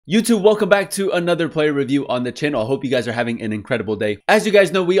YouTube, welcome back to another player review on the channel. I hope you guys are having an incredible day. As you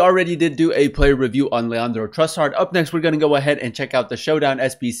guys know, we already did do a player review on Leandro Trossard. Up next, we're going to go ahead and check out the Showdown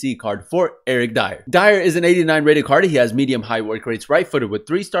SBC card for Eric Dier. Dier is an 89 rated card. He has medium high work rates, right-footed with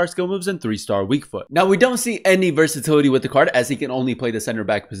 3-star skill moves and 3-star weak foot. Now, we don't see any versatility with the card as he can only play the center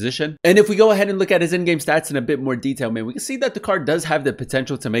back position. And if we go ahead and look at his in-game stats in a bit more detail, man, we can see that the card does have the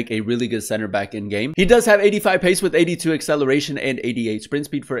potential to make a really good center back in-game. He does have 85 pace with 82 acceleration and 88 sprint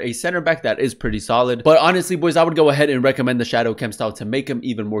speed for a center back that is pretty solid. But honestly, boys, I would go ahead and recommend the Shadow Chem style to make him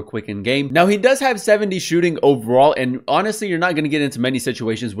even more quick in game. Now, he does have 70 shooting overall, and honestly, you're not going to get into many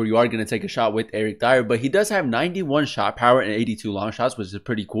situations where you are going to take a shot with Eric Dier, but he does have 91 shot power and 82 long shots, which is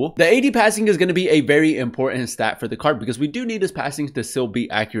pretty cool. The 80 passing is going to be a very important stat for the card because we do need his passing to still be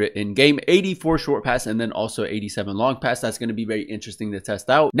accurate in game. 84 short pass and then also 87 long pass. That's going to be very interesting to test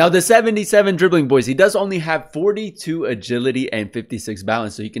out. Now, the 77 dribbling, boys, he does only have 42 agility and 56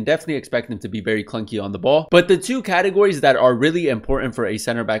 balance, so you can definitely expect him to be very clunky on the ball. But the two categories that are really important for a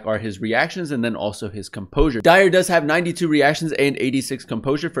center back are his reactions and then also his composure. Dier does have 92 reactions and 86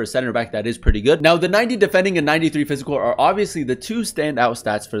 composure for a center back. That is pretty good. Now, the 90 defending and 93 physical are obviously the two standout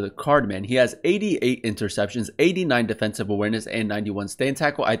stats for the card, man. He has 88 interceptions, 89 defensive awareness, and 91 stand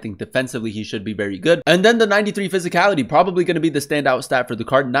tackle. I think defensively he should be very good. And then the 93 physicality, probably going to be the standout stat for the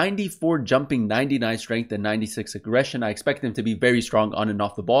card. 94 jumping, 99 strength, and 96 aggression. I expect him to be very strong on and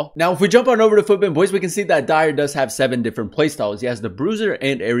off the ball. Now, if we jump on over to Footbin, boys, we can see that Dier does have 7 different playstyles. He has the Bruiser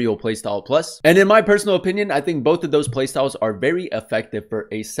and Aerial playstyle plus. And in my personal opinion, I think both of those playstyles are very effective for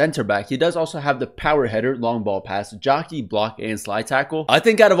a center back. He does also have the Power Header, Long Ball Pass, Jockey, Block, and Slide Tackle. I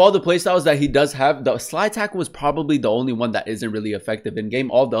think out of all the playstyles that he does have, the Slide Tackle is probably the only one that isn't really effective in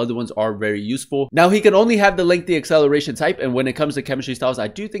game. All the other ones are very useful. Now, he can only have the Lengthy Acceleration type, and when it comes to chemistry styles, I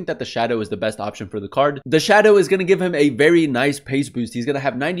do think that the Shadow is the best option for the card. The Shadow is going to give him a very nice pace boost. He's going to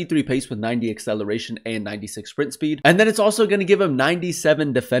have 93 pace with 90 acceleration and 96 sprint speed. And then it's also going to give him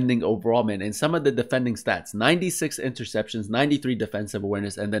 97 defending overall, man. And some of the defending stats, 96 interceptions, 93 defensive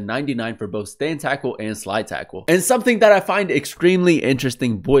awareness, and then 99 for both stand tackle and slide tackle. And something that I find extremely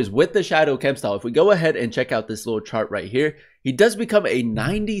interesting, boys, with the Shadow Chem style, if we go ahead and check out this little chart right here, he does become a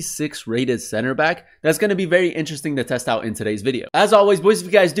 96 rated center back. That's going to be very interesting to test out in today's video. As always, boys, if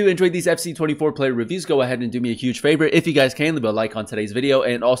you guys do enjoy these FC24 player reviews, go ahead and do me a huge favor. If you guys can, leave a like on today's video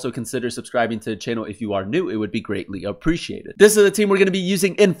and also consider subscribing to the channel if you are new. It would be greatly appreciated. This is the team we're going to be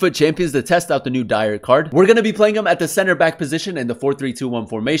using in Foot Champions to test out the new Dier card. We're going to be playing him at the center back position in the 4-3-2-1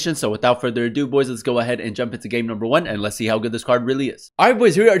 formation. So without further ado, boys, let's go ahead and jump into game number 1 and let's see how good this card really is. All right,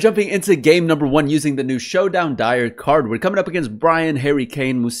 boys, here we are jumping into game number 1 using the new Showdown Dier card. We're coming up against Brian, Harry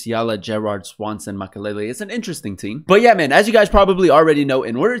Kane, Musiala, Gerrard, Swanson, Makalele. It's an interesting team. But yeah, man, as you guys probably already know,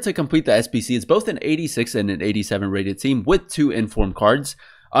 in order to complete the SBC, it's both an 86 and an 87 rated team with 2 informed cards.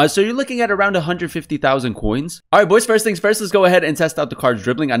 So you're looking at around 150,000 coins. All right, boys, first things first, let's go ahead and test out the card's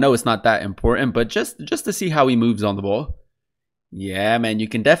dribbling. I know it's not that important, but just to see how he moves on the ball. Yeah, man, you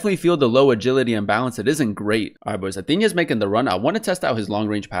can definitely feel the low agility and balance. It isn't great. All right, boys, I think he's making the run. I want to test out his long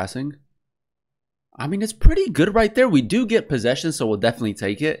range passing. I mean, it's pretty good right there. We do get possession, so we'll definitely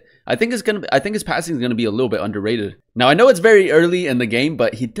take it. I think his passing is gonna be a little bit underrated. Now, I know it's very early in the game,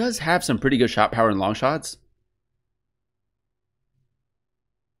 but he does have some pretty good shot power and long shots.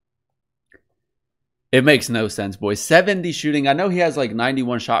 It makes no sense, boys. 70 shooting. I know he has like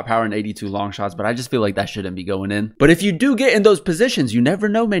 91 shot power and 82 long shots, but I just feel like that shouldn't be going in. But if you do get in those positions, you never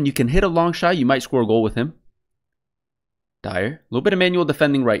know, man. You can hit a long shot. You might score a goal with him. Dier, a little bit of manual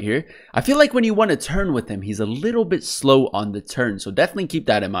defending right here. I feel like when you want to turn with him, he's a little bit slow on the turn, so definitely keep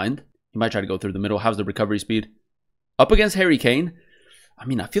that in mind. He might try to go through the middle. How's the recovery speed? Up against Harry Kane. I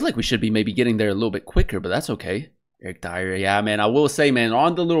mean, I feel like we should be maybe getting there a little bit quicker, but that's okay. Eric Dier, yeah, man, I will say, man,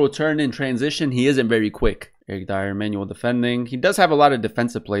 on the little turn in transition, he isn't very quick. Eric Dier, manual defending. He does have a lot of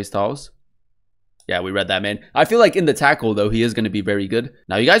defensive play styles. Yeah, we read that, man. I feel like in the tackle, though, he is going to be very good.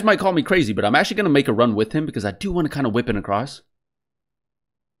 Now, you guys might call me crazy, but I'm actually going to make a run with him because I do want to kind of whip it across.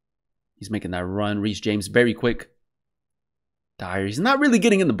 He's making that run. Reece James, very quick. Dier, he's not really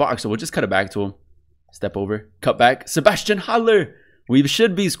getting in the box, so we'll just cut it back to him. Step over. Cut back. Sebastian Haller. We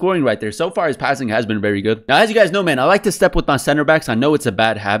should be scoring right there. So far, his passing has been very good. Now, as you guys know, man, I like to step with my center backs. I know it's a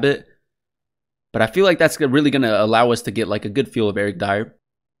bad habit, but I feel like that's really going to allow us to get like a good feel of Eric Dier.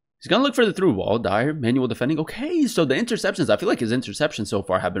 He's going to look for the through ball. Dier, manual defending. Okay, so the interceptions, I feel like his interceptions so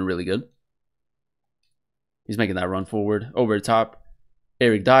far have been really good. He's making that run forward. Over the top.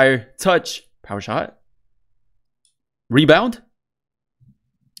 Eric Dier. Touch. Power shot. Rebound.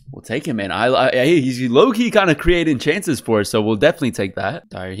 We'll take him, man. He's low-key kind of creating chances for us, so we'll definitely take that.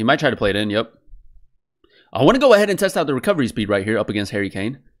 Dier, he might try to play it in. Yep. I want to go ahead and test out the recovery speed right here up against Harry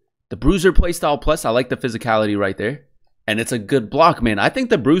Kane. The Bruiser playstyle plus, I like the physicality right there. And it's a good block, man. I think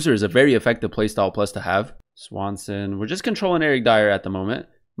the Bruiser is a very effective playstyle plus to have. Swanson. We're just controlling Eric Dier at the moment.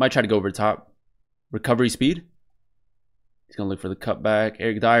 Might try to go over top. Recovery speed. He's going to look for the cutback.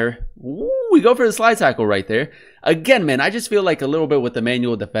 Eric Dier. Ooh, we go for the slide tackle right there. Again, man, I just feel like a little bit with the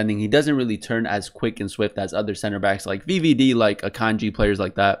manual defending, he doesn't really turn as quick and swift as other center backs like VVD, like Akanji, players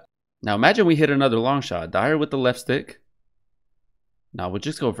like that. Now, imagine we hit another long shot. Dier with the left stick. Now, we'll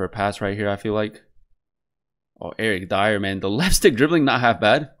just go for a pass right here, I feel like. Oh, Eric Dier, man. The left stick dribbling, not half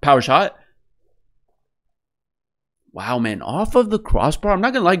bad. Power shot. Wow, man. Off of the crossbar. I'm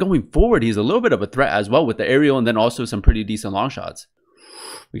not going to lie, going forward, he's a little bit of a threat as well with the aerial and then also some pretty decent long shots.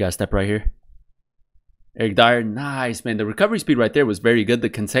 We got a step right here. Eric Dier, nice, man. The recovery speed right there was very good. The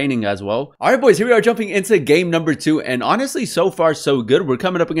containing as well. All right, boys, here we are jumping into game number 2. And honestly, so far, so good. We're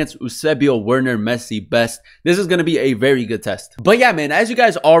coming up against Eusebio, Werner, Messi, Best. This is going to be a very good test. But yeah, man, as you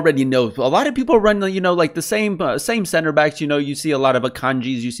guys already know, a lot of people run, you know, like the same center backs. You know, you see a lot of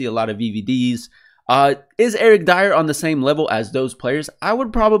Akanjis, you see a lot of VVDs. Is Eric Dier on the same level as those players? I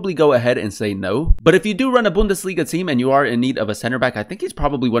would probably go ahead and say no. But if you do run a Bundesliga team and you are in need of a center back, I think he's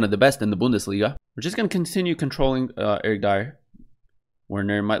probably one of the best in the Bundesliga. We're just going to continue controlling Eric Dier.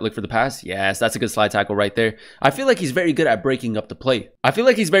 Werner might look for the pass. Yes, that's a good slide tackle right there. I feel like he's very good at breaking up the play.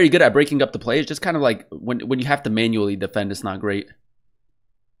 It's just kind of like when you have to manually defend, it's not great.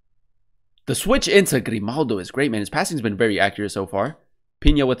 The switch into Grimaldo is great, man. His passing's been very accurate so far.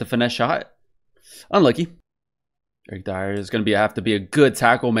 Pina with the finesse shot. Unlucky. Eric Dier is going to have to be a good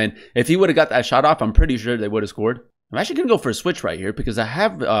tackle, man. If he would have got that shot off, I'm pretty sure they would have scored. I'm actually going to go for a switch right here because I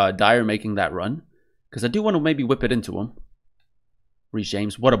have Dier making that run. Because I do want to maybe whip it into him. Reece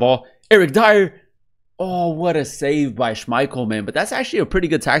James, what a ball. Eric Dier. Oh, what a save by Schmeichel, man. But that's actually a pretty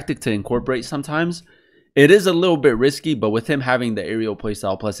good tactic to incorporate sometimes. It is a little bit risky, but with him having the aerial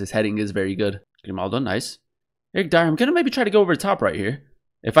playstyle plus his heading is very good. Grimaldo, nice. Eric Dier, I'm going to maybe try to go over the top right here.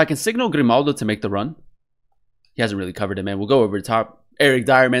 If I can signal Grimaldo to make the run. He hasn't really covered it, man. We'll go over the top. Eric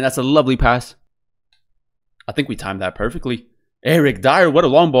Dier, man, that's a lovely pass. I think we timed that perfectly. Eric Dier, what a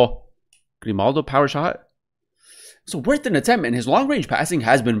long ball. Grimaldo, power shot. So worth an attempt, and his long-range passing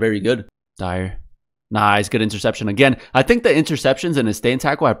has been very good. Dier. Nice, good interception again. I think the interceptions and his stand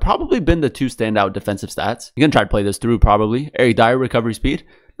tackle have probably been the two standout defensive stats. You're going to try to play this through, probably. Eric Dier, recovery speed.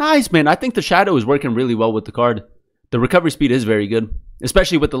 Nice, man. I think the shadow is working really well with the card. The recovery speed is very good,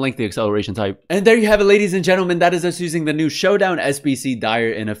 especially with the lengthy acceleration type. And there you have it, ladies and gentlemen. That is us using the new Showdown SBC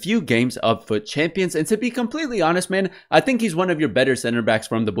Dier in a few games of FUT Champions. And to be completely honest, man, I think he's one of your better center backs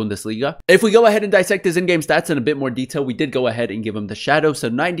from the Bundesliga. If we go ahead and dissect his in-game stats in a bit more detail, we did go ahead and give him the shadow, so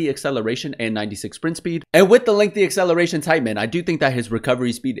 90 acceleration and 96 sprint speed. And with the lengthy acceleration type, man, I do think that his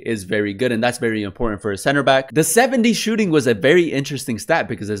recovery speed is very good, and that's very important for a center back. The 70 shooting was a very interesting stat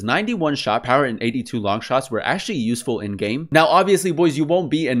because his 91 shot power and 82 long shots were actually useful in game. Now, obviously, boys, you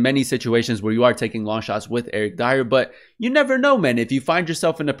won't be in many situations where you are taking long shots with Eric Dier, but you never know, man. If you find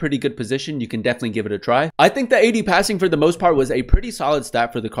yourself in a pretty good position, you can definitely give it a try. I think the 80 passing for the most part was a pretty solid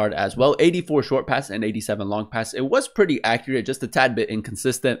stat for the card as well. 84 short pass and 87 long pass. It was pretty accurate, just a tad bit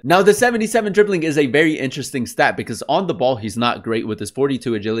inconsistent. Now, the 77 dribbling is a very interesting stat because on the ball, he's not great with his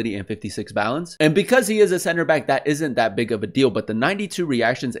 42 agility and 56 balance. And because he is a center back, that isn't that big of a deal, but the 92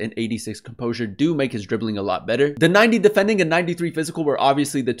 reactions and 86 composure do make his dribbling a lot better. The 90 defending and 93 physical were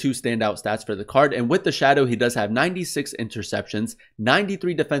obviously the two standout stats for the card, and with the shadow, he does have 96 interceptions,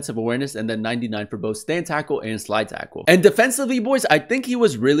 93 defensive awareness, and then 99 for both stand tackle and slide tackle. And defensively, boys, I think he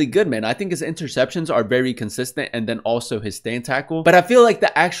was really good, man. I think his interceptions are very consistent, and then also his stand tackle. But I feel like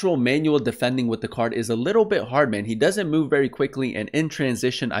the actual manual defending with the card is a little bit hard, man. He doesn't move very quickly, and in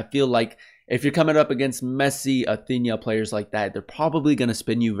transition, I feel like if you're coming up against Messi, Athena, players like that, they're probably going to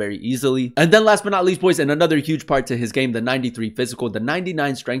spin you very easily. And then last but not least, boys, and another huge part to his game, the 93 physical, the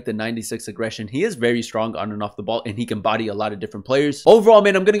 99 strength, and 96 aggression. He is very strong on and off the ball, and he can body a lot of different players. Overall,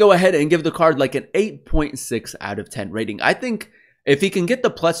 man, I'm going to go ahead and give the card like an 8.6 out of 10 rating. I think if he can get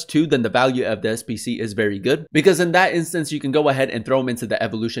the +2, then the value of the SBC is very good, because in that instance, you can go ahead and throw him into the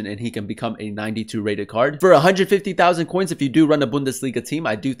evolution and he can become a 92 rated card. For 150,000 coins, if you do run a Bundesliga team,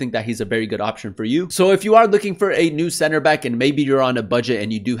 I do think that he's a very good option for you. So if you are looking for a new center back and maybe you're on a budget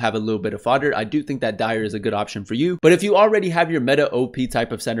and you do have a little bit of fodder, I do think that Dier is a good option for you. But if you already have your meta OP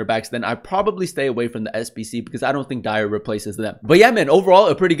type of center backs, then I'd probably stay away from the SBC because I don't think Dier replaces them. But yeah, man, overall,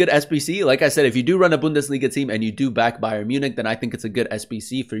 a pretty good SBC. Like I said, if you do run a Bundesliga team and you do back Bayern Munich, then I think it's it's a good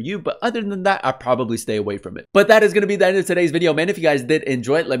SBC for you. But other than that, I'll probably stay away from it. But that is going to be the end of today's video, man. If you guys did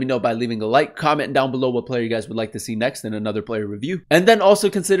enjoy it, let me know by leaving a like, comment down below what player you guys would like to see next in another player review. And then also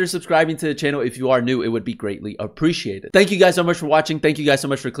consider subscribing to the channel if you are new. It would be greatly appreciated. Thank you guys so much for watching. Thank you guys so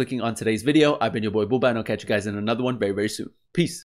much for clicking on today's video. I've been your boy Booba, and I'll catch you guys in another one very, very soon. Peace.